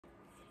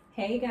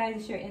Hey guys,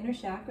 it's your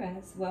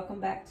Yourinnerchakras. Welcome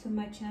back to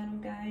my channel,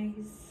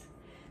 guys.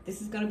 This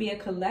is going to be a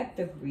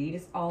collective read.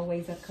 It's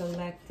always a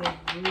collective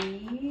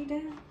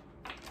read.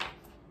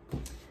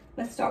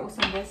 Let's start with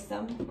some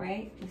wisdom,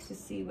 right? Let's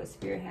just see what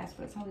Spirit has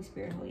for us. Holy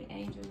Spirit, Holy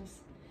Angels.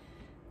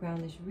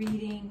 Ground this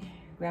reading.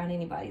 Ground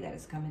anybody that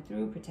is coming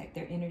through. Protect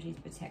their energies.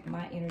 Protect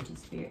my energy,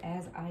 Spirit,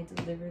 as I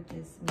deliver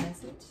this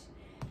message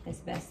as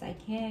best I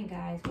can,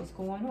 guys. What's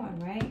going on,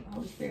 right?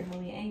 Holy Spirit,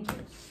 Holy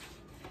Angels.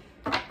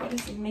 What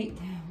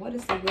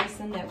is the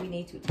wisdom that we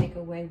need to take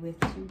away with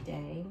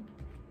today?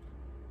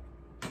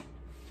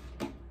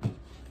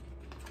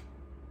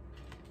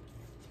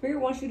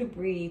 Spirit wants you to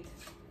breathe.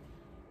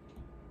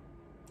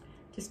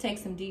 Just take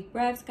some deep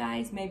breaths,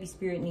 guys. Maybe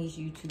Spirit needs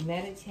you to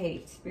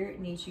meditate. Spirit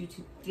needs you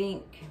to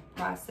think,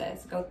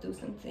 process, go through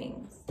some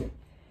things.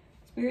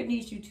 Spirit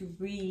needs you to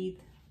breathe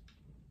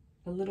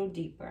a little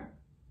deeper.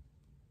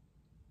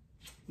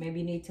 Maybe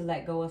you need to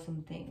let go of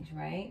some things,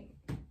 right?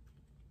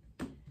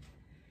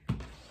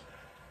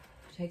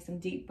 Take some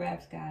deep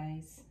breaths,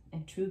 guys,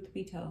 and truth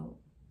be told.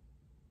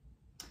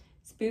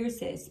 Spirit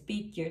says,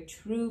 speak your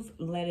truth,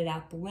 let it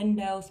out the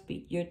window,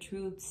 speak your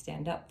truth,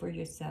 stand up for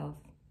yourself.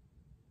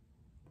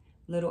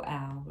 Little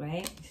owl,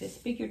 right? It says,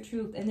 speak your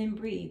truth and then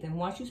breathe. And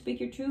once you speak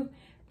your truth,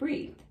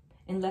 breathe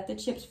and let the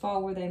chips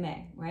fall where they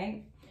may,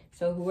 right?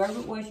 So whoever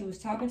it was you was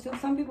talking to,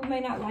 some people may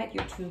not like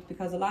your truth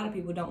because a lot of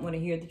people don't want to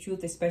hear the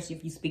truth, especially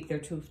if you speak their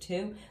truth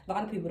too. A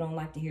lot of people don't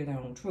like to hear their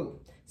own truth.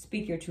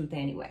 Speak your truth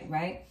anyway,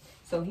 right?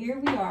 So here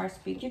we are,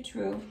 speak your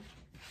truth,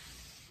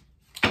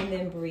 and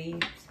then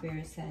breathe,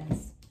 Spirit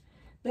says.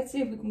 Let's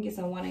see if we can get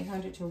some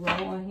 1-800 to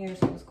roll on here,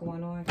 see what's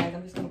going on. Guys,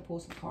 I'm just going to pull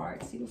some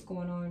cards, see what's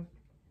going on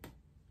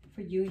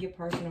for you, your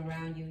person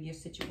around you, your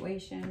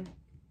situation.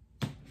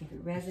 If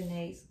it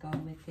resonates, go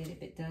with it.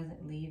 If it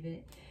doesn't, leave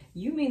it.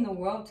 You mean the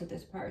world to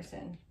this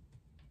person.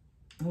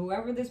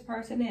 Whoever this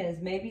person is,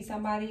 maybe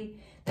somebody,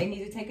 they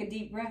need to take a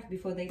deep breath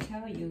before they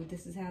tell you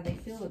this is how they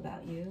feel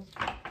about you.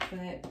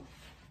 But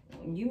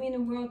you mean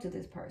the world to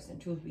this person,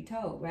 truth be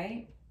told,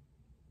 right?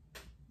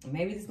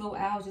 Maybe this little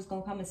owl's just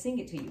going to come and sing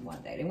it to you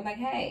one day. They were like,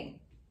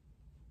 hey.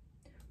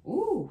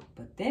 Ooh,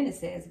 but then it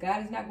says,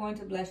 God is not going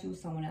to bless you with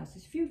someone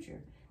else's future.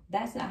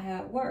 That's not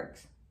how it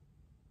works.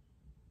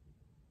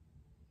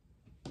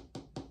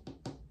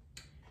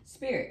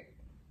 Spirit.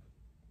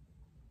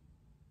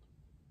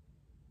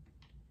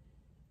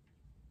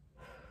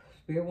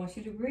 Spirit wants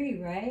you to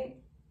breathe, right?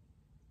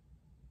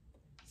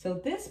 So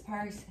this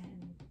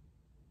person,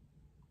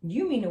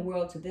 you mean the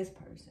world to this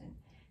person.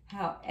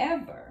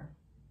 However,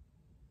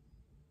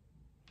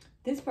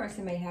 this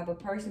person may have a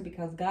person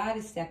because God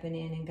is stepping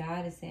in and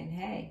God is saying,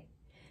 hey,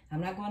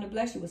 I'm not going to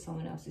bless you with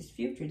someone else's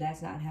future.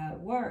 That's not how it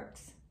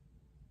works.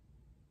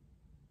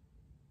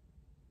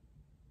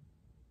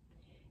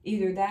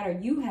 Either that or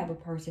you have a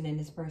person and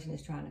this person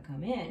is trying to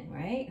come in,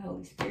 right?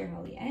 Holy Spirit,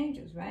 Holy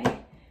Angels,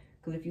 right?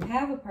 Because if you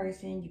have a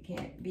person, you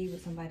can't be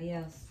with somebody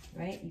else,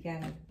 right? You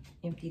got to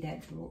empty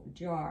that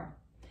jar.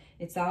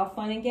 It's all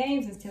fun and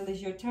games until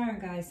it's your turn,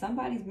 guys.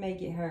 Somebody may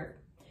get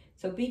hurt.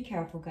 So be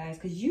careful, guys,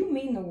 because you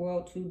mean the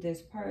world to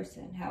this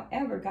person.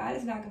 However, God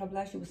is not going to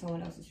bless you with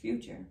someone else's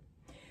future,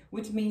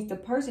 which means the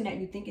person that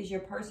you think is your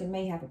person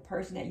may have a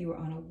person that you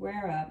are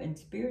unaware of. And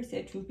Spirit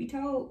said, truth be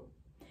told,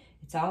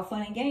 it's all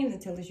fun and games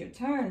until it's your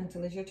turn,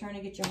 to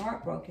get your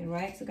heart broken,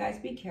 right? So, guys,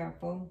 be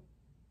careful.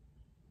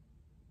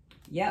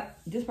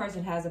 Yep, this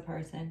person has a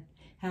person.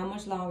 How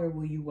much longer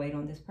will you wait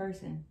on this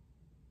person?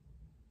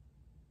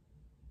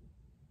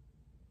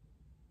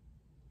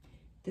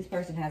 This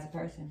person has a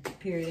person.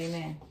 Period.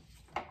 Amen.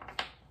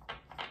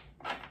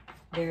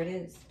 There it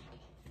is.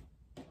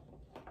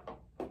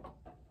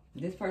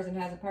 This person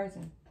has a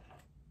person.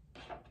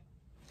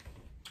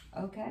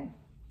 Okay.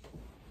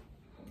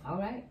 All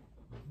right.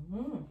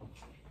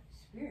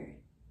 Spirit.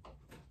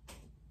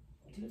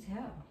 Do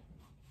tell.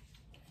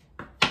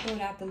 Pull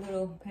out the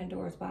little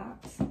Pandora's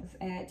box. Let's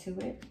add to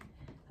it.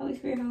 Holy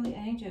Spirit, Holy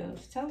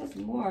Angels, tell us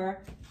more.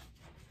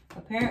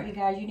 Apparently,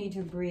 guys, you need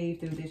to breathe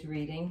through this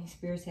reading.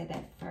 Spirit said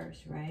that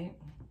first, right?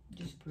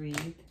 Just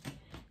breathe.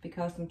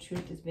 Because some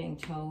truth is being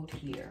told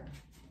here.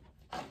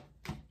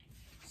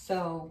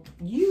 So,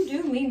 you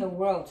do mean the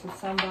world to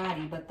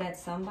somebody, but that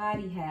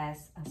somebody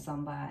has a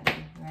somebody,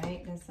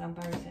 right? That's some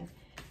person.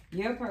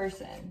 Your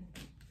person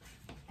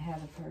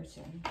has a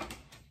person.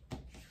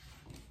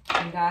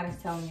 And God is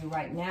telling you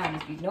right now, and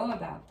if you know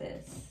about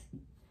this,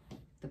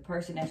 the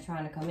person that's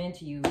trying to come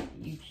into you,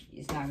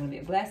 it's not going to be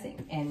a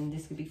blessing. And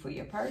this could be for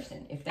your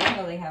person. If they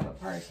know they have a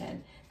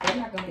person, they're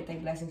not going to get their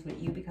blessings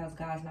with you because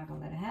God's not going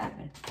to let it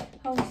happen.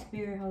 Holy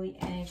Spirit, Holy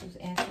Angels,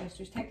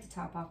 Ancestors, take the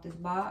top off this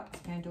box,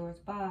 Pandora's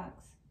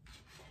box.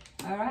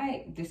 All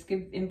right. This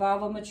could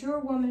involve a mature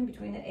woman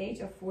between the age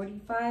of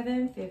 45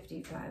 and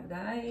 55,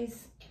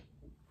 guys.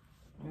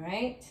 All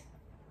right.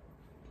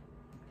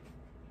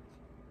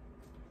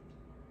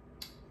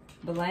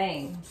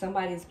 Blame.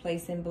 Somebody's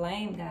placing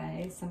blame,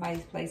 guys.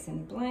 Somebody's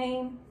placing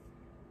blame.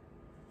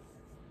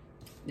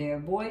 They're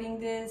avoiding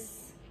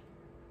this.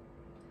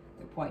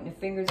 They're pointing the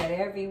fingers at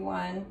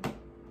everyone.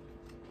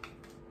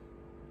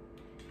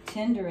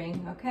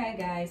 tendering. Okay,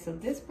 guys, so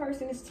this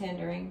person is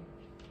tendering.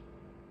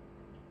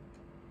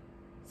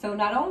 So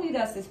not only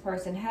does this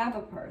person have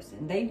a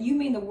person, you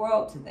mean the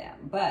world to them,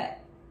 but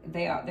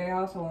they're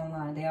also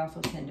online. They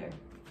also tender.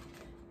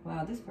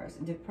 Wow, this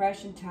person,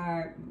 depression,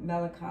 tired,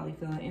 melancholy,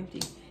 feeling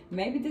empty.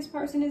 Maybe this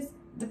person is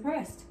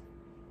depressed.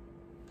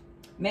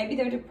 Maybe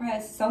they're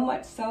depressed so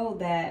much so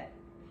that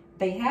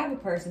they have a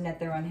person that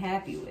they're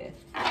unhappy with.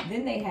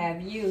 Then they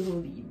have you,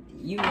 who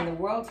you mean the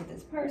world to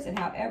this person.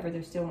 However,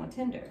 they're still on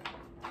Tinder.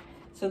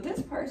 So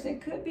this person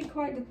could be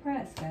quite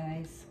depressed,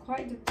 guys.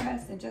 Quite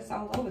depressed and just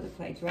all over the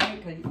place, right?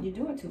 Because you're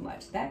doing too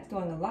much. That's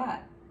doing a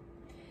lot.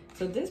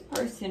 So this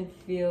person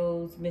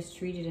feels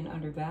mistreated and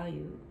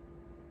undervalued.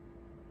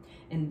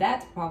 And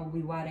that's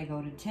probably why they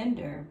go to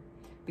Tinder.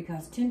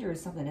 Because Tinder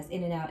is something that's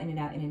in and out, in and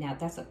out, in and out.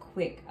 That's a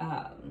quick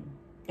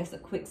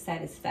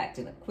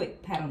satisfaction, a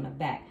quick pat on the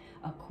back,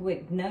 a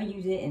quick no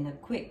you didn't, a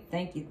quick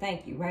thank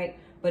you, right?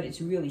 But it's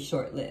really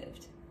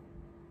short-lived.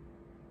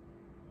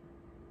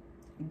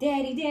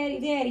 Daddy, daddy,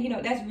 daddy, you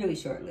know, that's really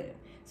short-lived.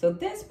 So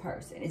this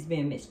person is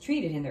being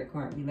mistreated in their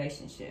current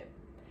relationship.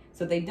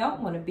 So they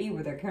don't want to be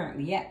where they're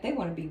currently at. They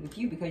want to be with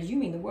you because you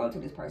mean the world to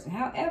this person.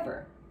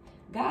 However,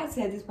 God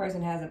said this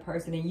person has a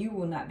person and you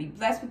will not be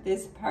blessed with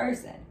this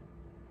person.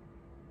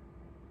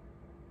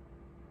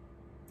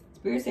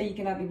 Spirit said you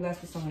cannot be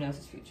blessed with someone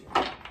else's future.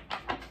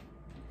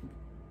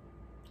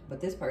 But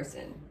this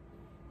person,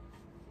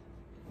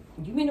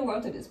 you mean the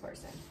world to this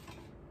person.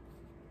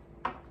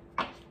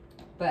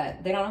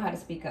 But they don't know how to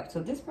speak up.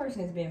 So this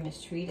person is being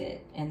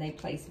mistreated and they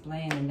place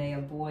blame and they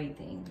avoid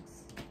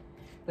things.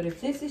 But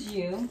if this is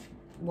you,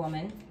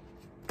 woman,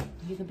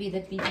 you could be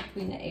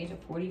between the age of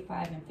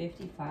 45 and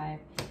 55.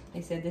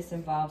 They said this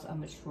involves a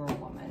mature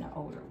woman, an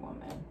older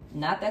woman.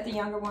 Not that the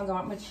younger ones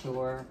aren't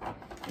mature.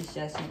 It's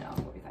just, you know,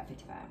 45,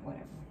 55,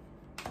 whatever.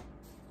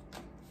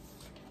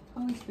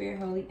 Holy Spirit,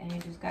 holy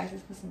angels. Guys,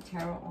 let's put some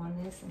tarot on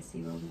this and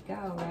see where we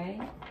go,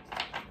 right?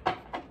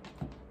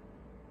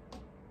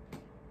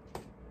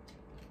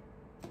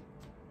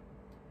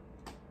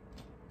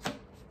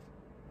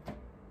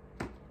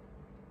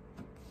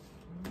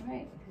 All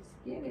right, let's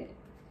get it.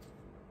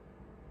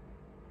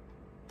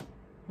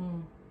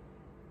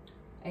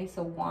 Ace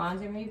of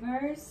Wands in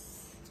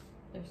reverse.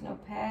 There's no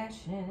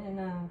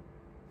passion.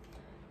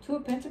 Two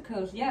of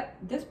Pentacles. Yep,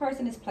 this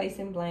person is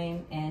placing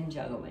blame and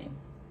juggling.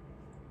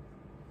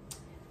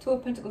 Two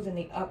of Pentacles in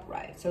the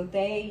upright. So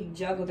they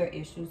juggle their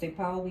issues. They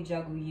probably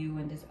juggle you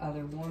and this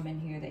other woman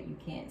here that you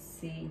can't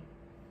see.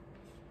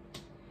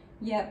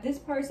 Yep, this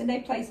person, they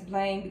place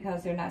blame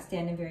because they're not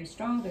standing very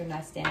strong. They're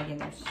not standing in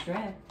their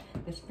strength.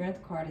 The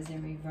Strength card is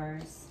in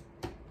reverse.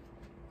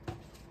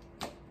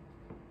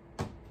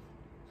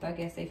 So I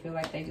guess they feel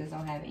like they just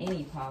don't have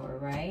any power,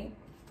 right?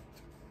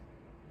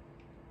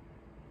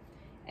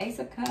 Ace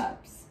of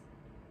Cups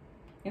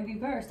in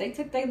reverse. They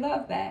took their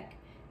love back.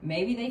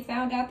 Maybe they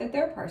found out that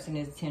their person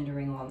is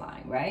tendering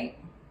online, right?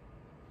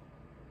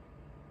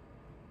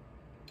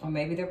 Or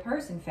maybe their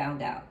person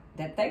found out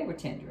that they were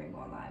tendering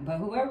online. But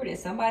whoever it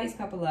is, somebody's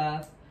cup of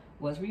love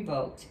was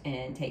revoked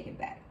and taken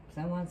back.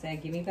 Someone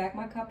said, give me back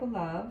my cup of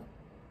love.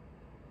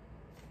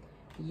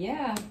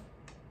 Yeah.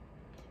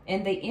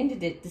 And they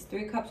ended it, this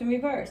Three of Cups in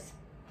reverse.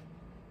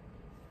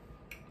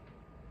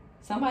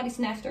 Somebody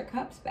snatched their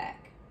cups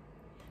back.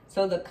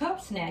 So the cup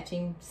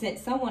snatching sent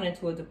someone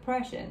into a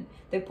depression.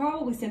 They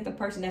probably sent the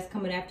person that's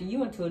coming after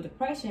you into a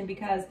depression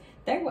because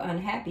they were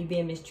unhappy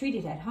being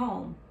mistreated at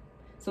home.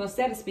 So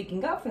instead of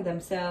speaking up for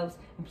themselves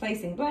and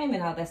placing blame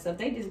and all that stuff,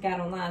 they just got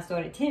online and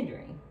started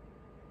tendering.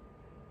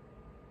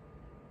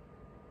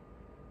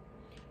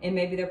 And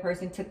maybe their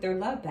person took their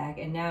love back.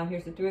 And now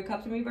here's the Three of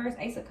Cups in reverse,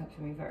 Ace of Cups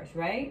in reverse,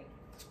 right?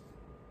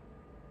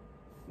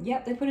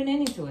 Yep, they put an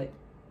ending to it.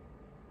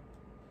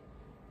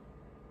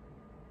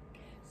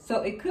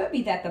 So it could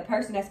be that the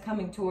person that's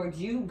coming towards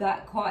you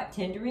got caught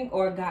tendering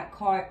or got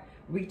caught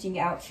reaching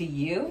out to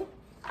you.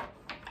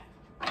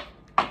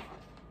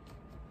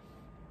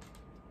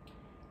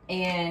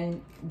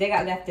 And they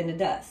got left in the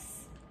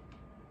dust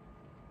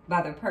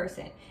by their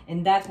person.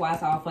 And that's why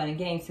it's all fun and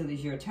games till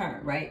it's your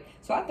turn, right?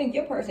 So I think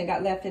your person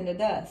got left in the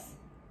dust.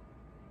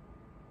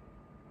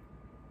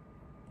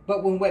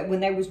 But when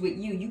they was with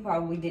you, you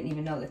probably didn't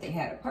even know that they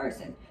had a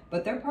person.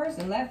 But their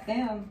person left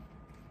them.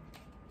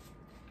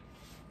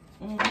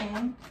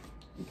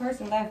 The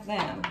person left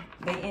them.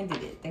 They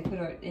ended it. They put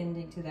an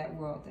ending to that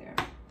world there.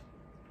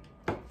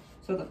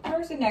 So the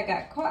person that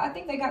got caught, I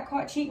think they got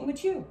caught cheating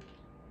with you.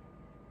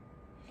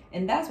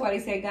 And that's why they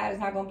say God is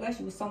not going to bless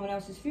you with someone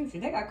else's future.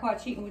 They got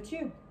caught cheating with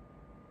you.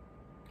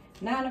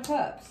 Nine of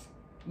Cups.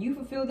 You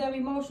fulfill them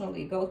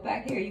emotionally. It goes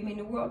back here. You mean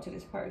the world to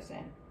this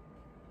person.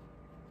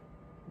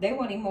 They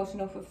want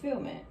emotional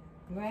fulfillment,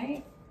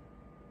 right?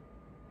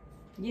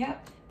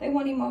 Yep. They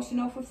want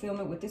emotional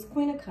fulfillment with this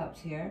Queen of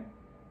Cups here.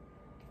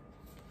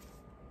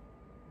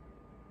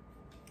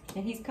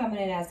 And he's coming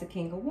in as the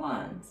King of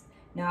Wands.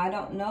 Now, I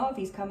don't know if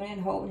he's coming in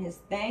holding his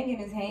thing in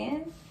his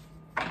hand,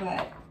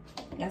 but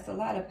that's a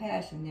lot of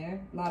passion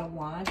there. A lot of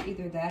wands.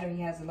 Either that or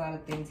he has a lot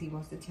of things he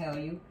wants to tell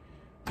you.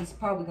 He's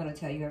probably going to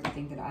tell you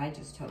everything that I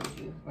just told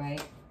you,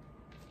 right?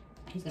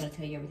 He's going to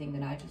tell you everything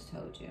that I just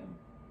told you.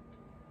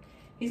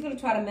 He's going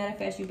to try to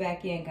manifest you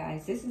back in,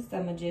 guys. This is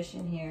the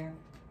Magician here.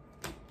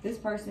 This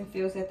person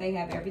feels that they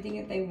have everything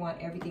that they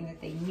want, everything that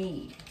they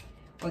need,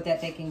 or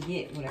that they can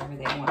get whatever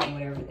they want and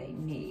whatever they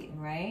need,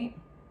 right?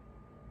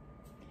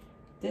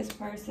 This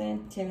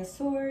person, Ten of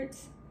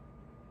Swords.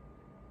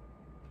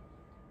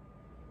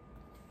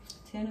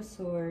 Ten of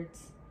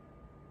Swords.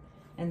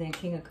 And then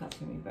King of Cups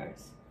in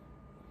reverse.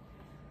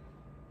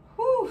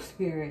 Whew,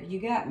 Spirit, you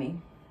got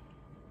me.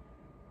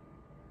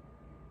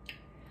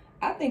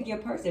 I think your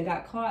person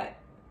got caught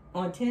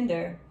on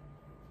Tinder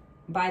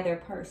by their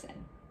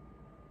person.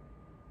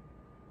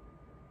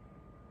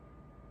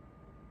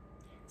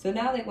 So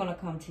now they want to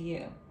come to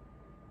you.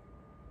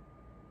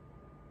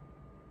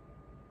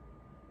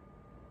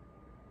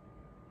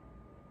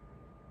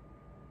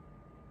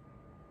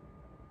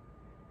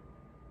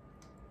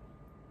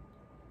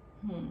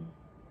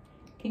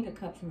 King of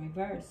Cups in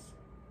reverse.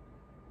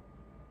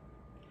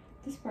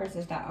 This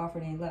person's not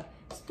offering any love.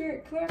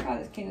 Spirit, clarify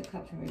this King of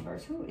Cups in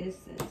reverse. Who is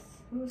this?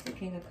 Who is the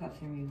King of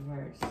Cups in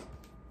reverse?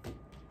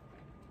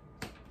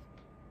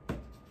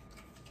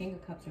 King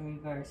of Cups in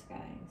reverse,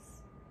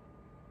 guys.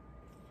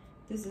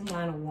 This is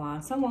Nine of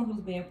Wands. Someone who's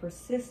being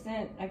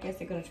persistent. I guess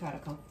they're going to try to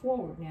come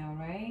forward now,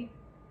 right?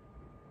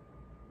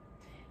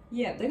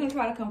 Yeah, they're going to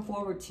try to come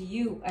forward to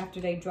you after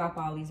they drop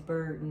all these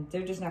burdens.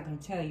 They're just not going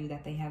to tell you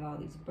that they have all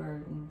these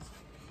burdens.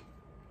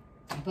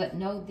 But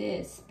know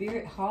this,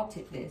 Spirit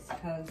halted this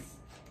because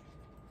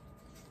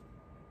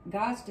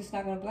God's just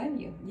not going to blame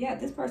you. Yeah,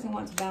 this person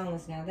wants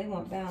balance now. They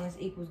want balance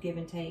equals give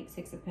and take,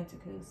 Six of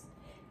Pentacles.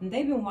 And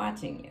they've been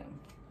watching you.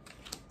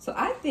 So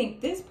I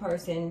think this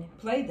person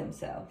played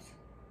themselves.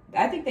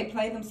 I think they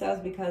played themselves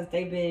because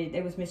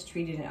they was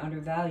mistreated and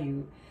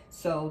undervalued.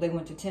 So they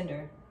went to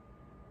Tinder.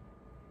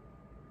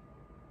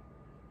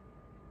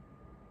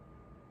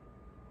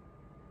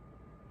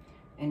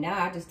 And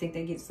now I just think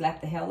they get slapped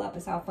the hell up.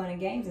 It's all fun and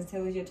games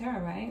until it's your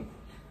turn, right?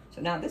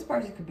 So now this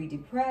person could be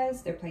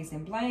depressed. They're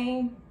placing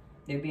blame.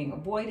 They're being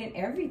avoidant.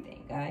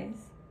 Everything, guys.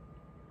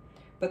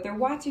 But they're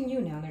watching you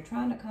now. They're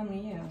trying to come to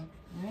you,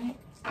 right?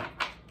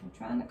 They're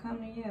trying to come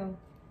to you.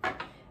 And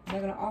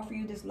they're going to offer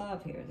you this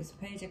love here. This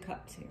Page of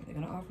Cups here. They're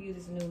going to offer you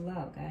this new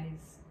love,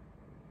 guys.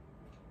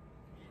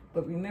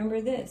 But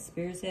remember this.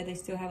 Spirit said they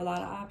still have a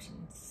lot of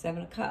options.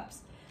 Seven of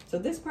Cups. So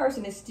this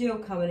person is still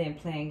coming in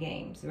playing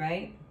games,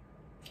 right?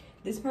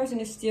 This person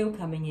is still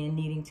coming in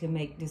needing to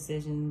make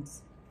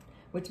decisions,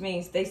 which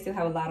means they still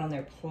have a lot on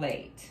their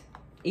plate,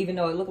 even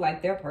though it looked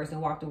like their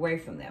person walked away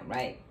from them,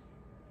 right?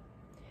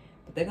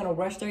 But they're going to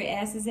rush their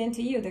asses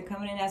into you. They're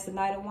coming in as the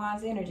Knight of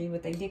Wands energy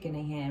with their dick in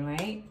their hand,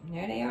 right?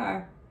 There they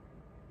are.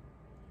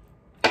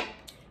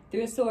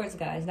 Three of Swords,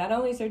 guys. Not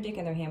only is their dick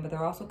in their hand, but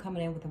they're also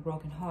coming in with a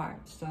broken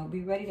heart. So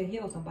be ready to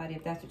heal somebody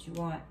if that's what you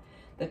want.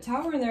 The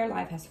tower in their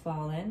life has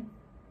fallen.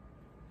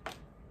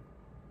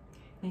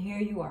 And here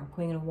you are,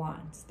 Queen of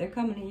Wands. They're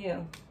coming to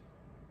you.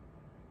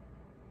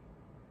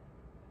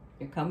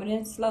 You're coming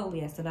in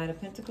slowly as the Knight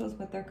of Pentacles,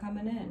 but they're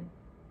coming in.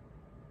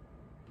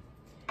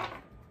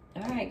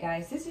 All right,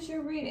 guys, this is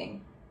your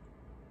reading.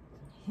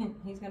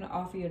 He's going to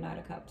offer you a Knight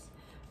of Cups,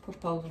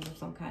 proposal of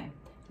some kind.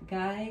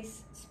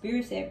 Guys,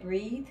 Spirit said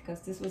breathe, because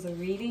this was a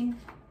reading.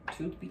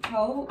 Truth be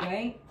told,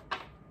 right?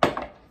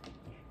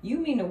 You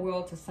mean the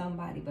world to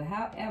somebody, but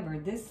however,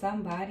 this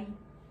somebody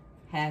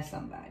has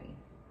somebody.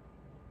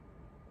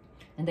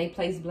 And they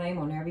place blame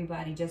on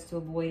everybody just to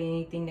avoid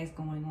anything that's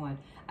going on.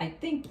 I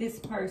think this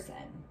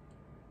person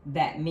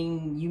that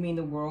you mean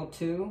the world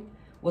to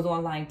was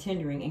online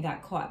Tindering and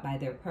got caught by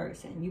their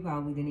person. You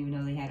probably didn't even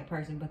know they had a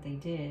person, but they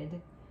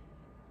did.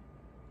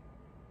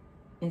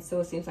 And so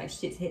it seems like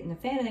shit's hitting the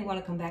fan and they want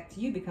to come back to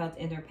you because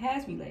in their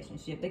past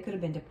relationship, they could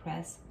have been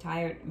depressed,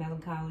 tired,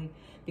 melancholy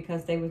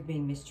because they was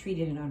being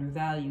mistreated and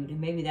undervalued. And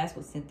maybe that's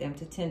what sent them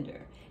to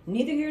Tinder.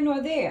 Neither here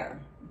nor there.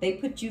 They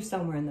put you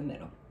somewhere in the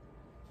middle.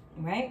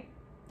 Right?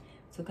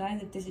 So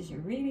guys, if this is your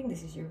reading,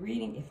 this is your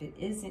reading. If it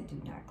isn't,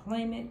 do not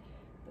claim it.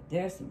 But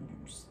there's some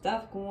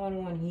stuff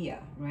going on here,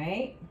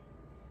 right?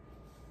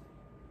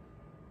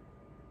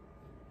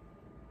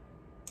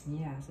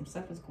 Yeah, some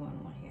stuff is going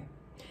on here.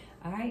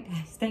 All right,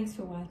 guys, thanks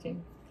for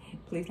watching.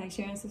 Please like,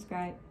 share, and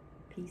subscribe.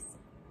 Peace.